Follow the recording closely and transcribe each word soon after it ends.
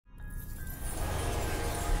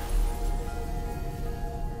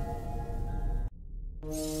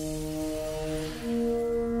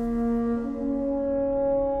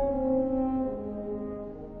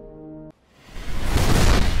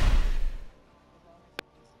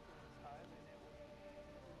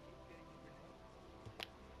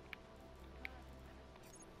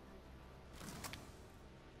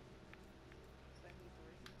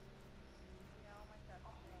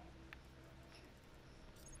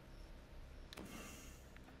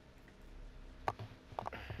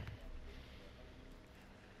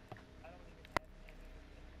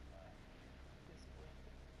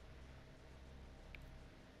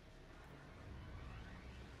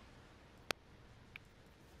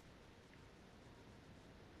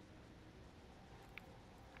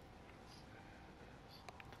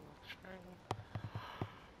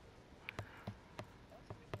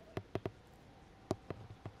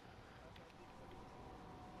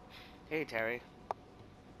Hey, Terry.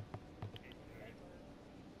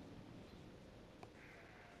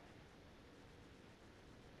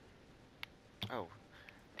 Oh,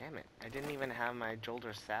 damn it. I didn't even have my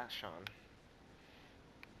Jolder sash on.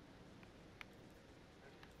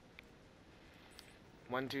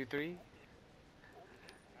 One, two, three.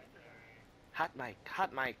 Hot mic,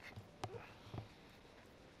 hot mic.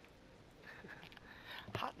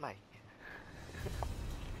 Hot mic.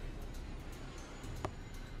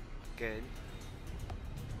 Good.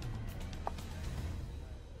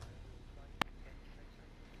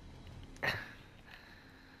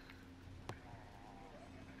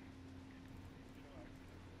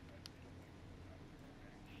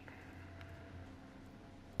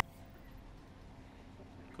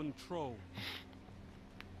 Control.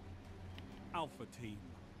 Alpha Team.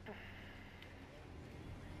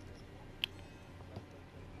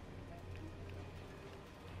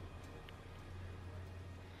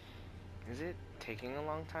 Is it taking a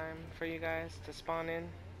long time for you guys to spawn in?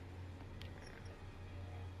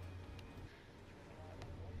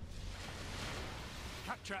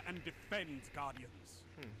 Capture and defend, Guardians.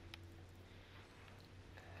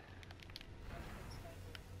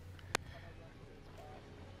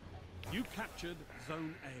 You captured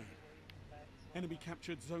Zone A. Enemy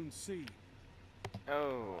captured Zone C.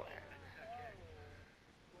 Oh.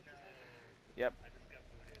 Yep.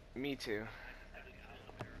 Me too.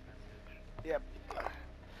 Yep.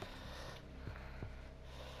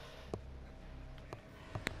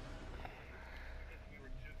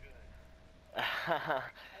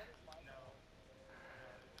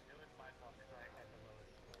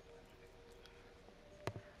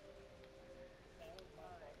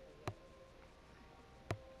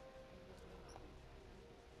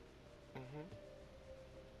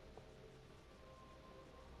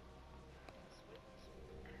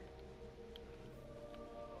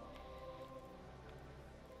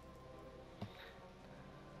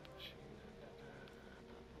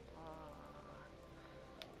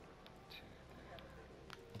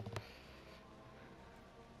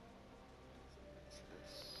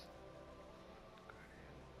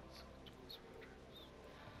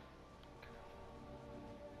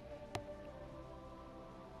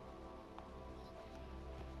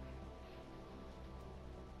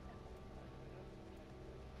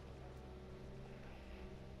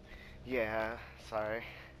 Yeah, sorry.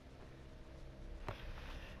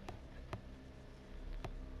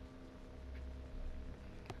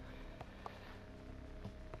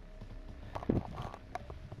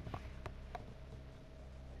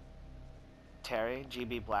 Terry,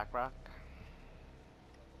 GB Blackrock.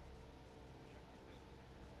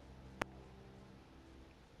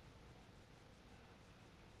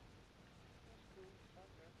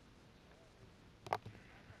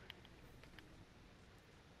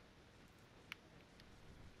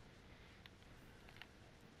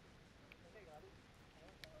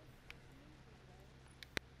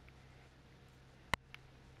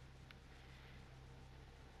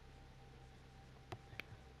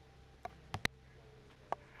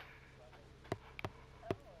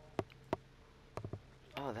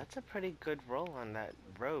 Oh, that's a pretty good roll on that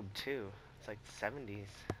robe, too. It's like 70s.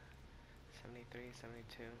 73,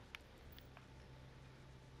 72.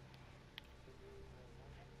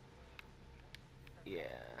 Yeah.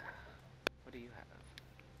 What do you have?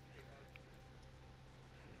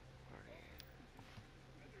 48.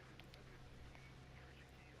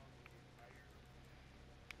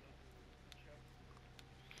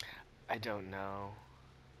 I don't know.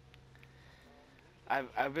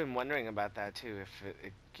 I've been wondering about that too, if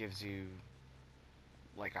it gives you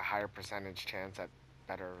like a higher percentage chance at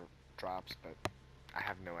better drops, but I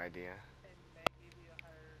have no idea.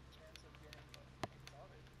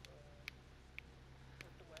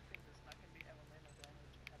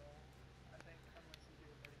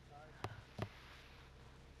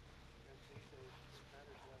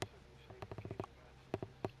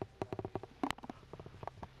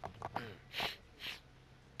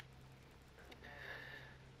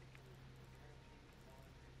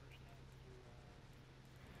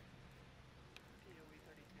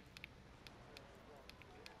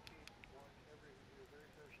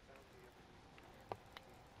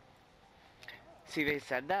 See, they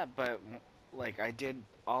said that, but like I did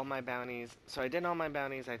all my bounties. So I did all my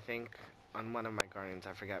bounties, I think, on one of my guardians.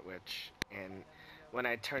 I forget which. And when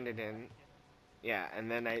I turned it in, yeah,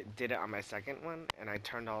 and then I did it on my second one, and I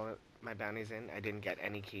turned all my bounties in. I didn't get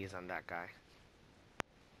any keys on that guy.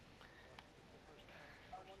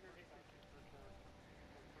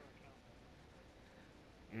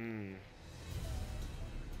 Hmm.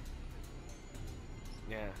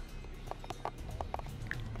 Yeah.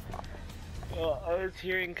 Well, I was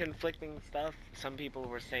hearing conflicting stuff. Some people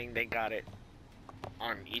were saying they got it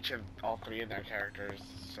on each of all three of their characters,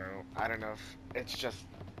 so I don't know if it's just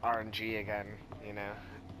RNG again, you know.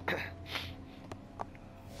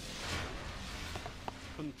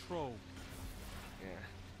 Control. Yeah.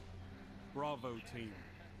 Bravo team.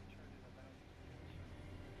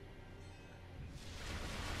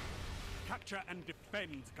 Capture and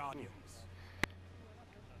defend, Guardians.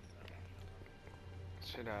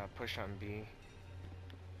 Should push on B.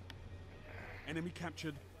 Enemy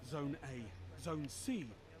captured Zone A. Zone C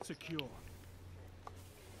secure.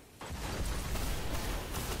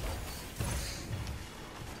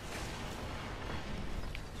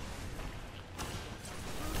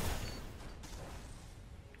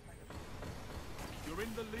 You're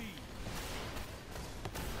in the lead.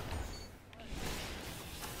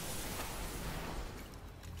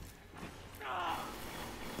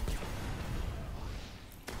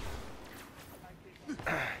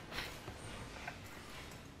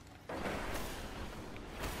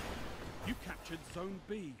 You captured Zone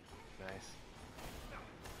B. Nice.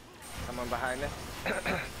 Someone behind us.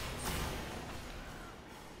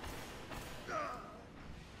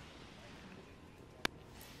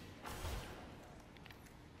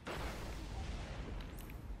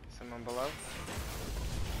 Someone below.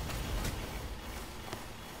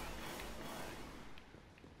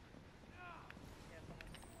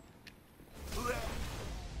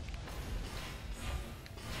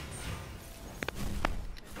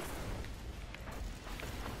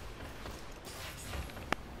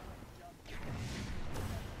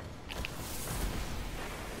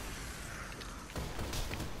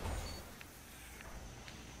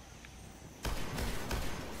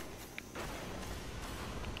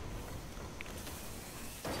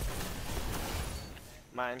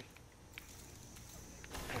 Mine.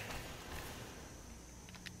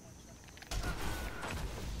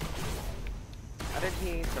 How did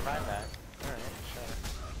he survive that? Alright, sure.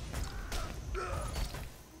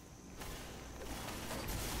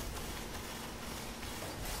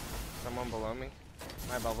 Someone below me?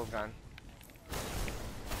 My bubble's gone.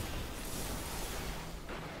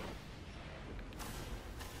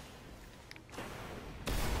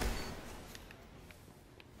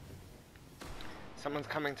 Someone's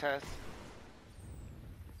coming to us.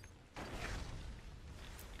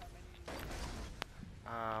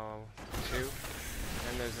 Two.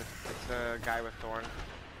 And it's a guy with thorn.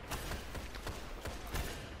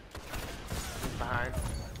 He's behind.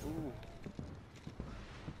 Ooh.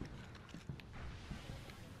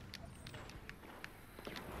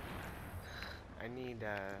 I need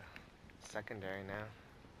secondary now.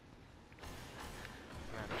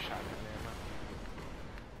 I'm out of shotgun ammo.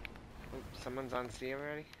 Oops, someone's on C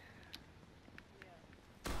already?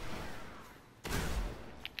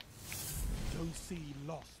 Zone C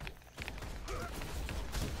lost.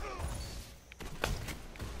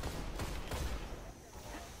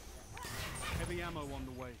 Heavy ammo on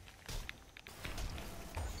the way.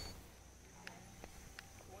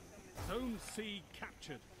 Zone C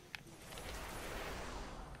captured.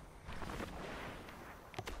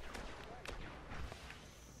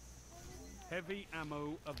 Heavy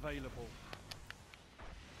ammo available.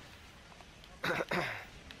 We're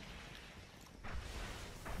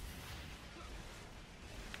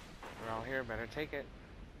all here, better take it.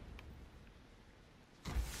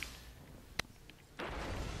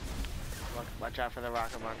 Watch out for the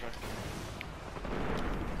rocket launcher.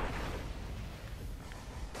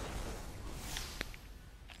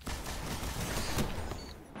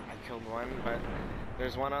 I killed one, but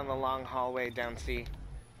there's one on the long hallway down C.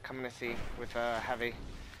 Coming to C with a heavy.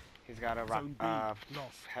 He's got a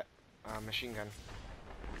machine gun.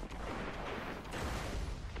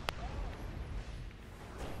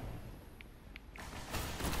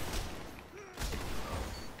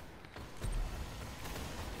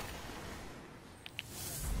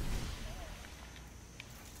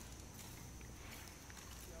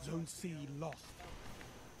 Zone C lost.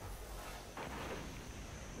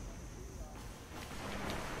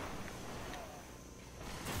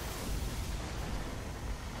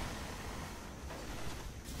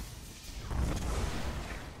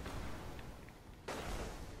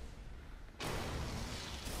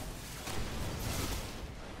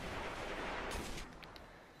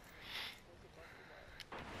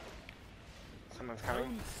 Someone's coming.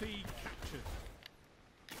 Zone C captured.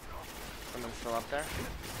 Someone's still up there.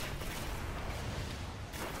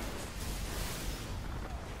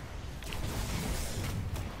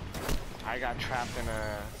 I got trapped in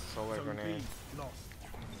a solar Zone grenade. B lost.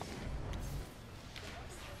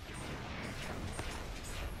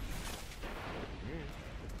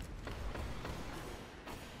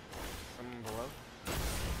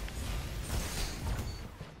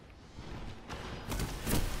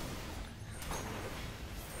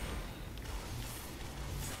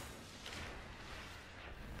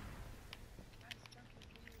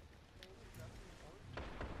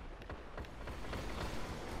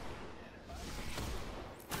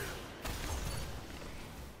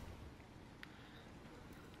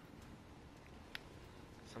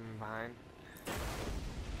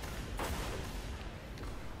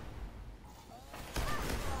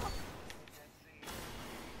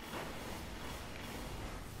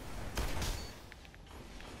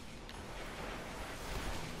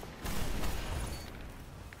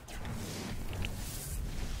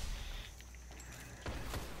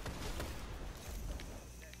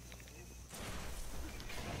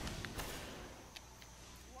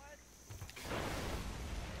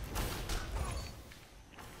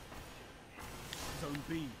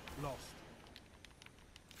 lost.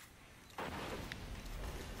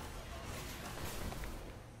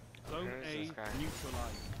 Zone Where's A this guy?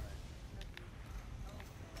 neutralized.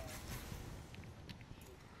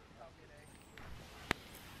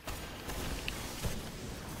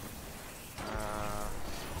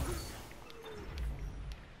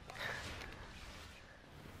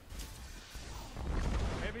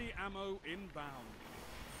 Heavy ammo inbound.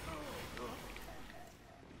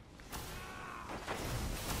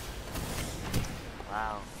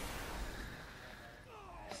 Wow.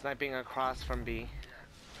 Sniping across from B.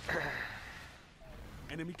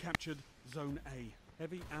 Enemy captured Zone A.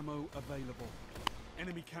 Heavy ammo available.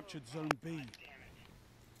 Enemy captured Zone B.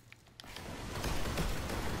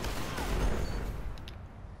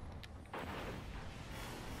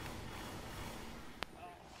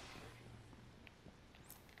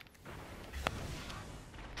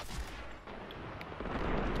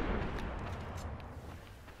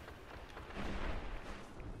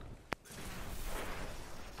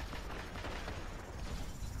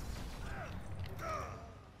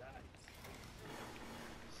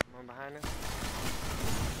 Someone behind us?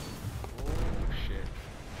 Oh shit.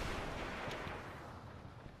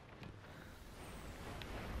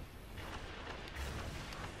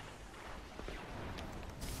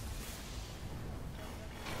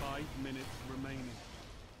 Five minutes remaining.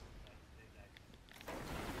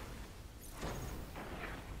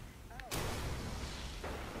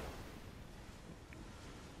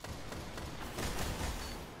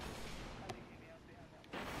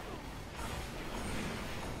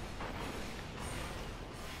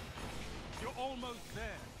 You're almost there.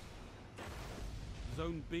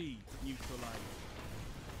 Zone B neutralized.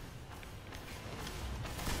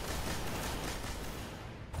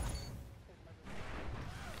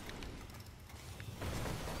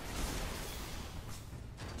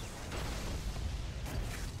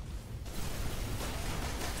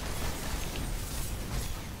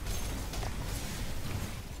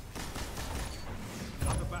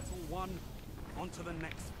 Another battle won. On to the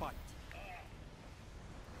next fight.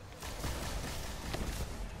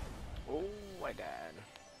 Oh, my dad.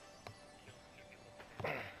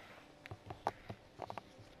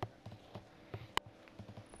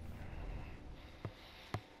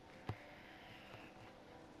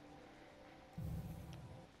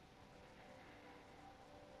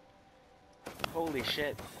 Holy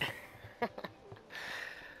shit.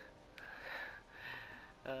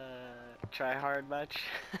 Try hard much?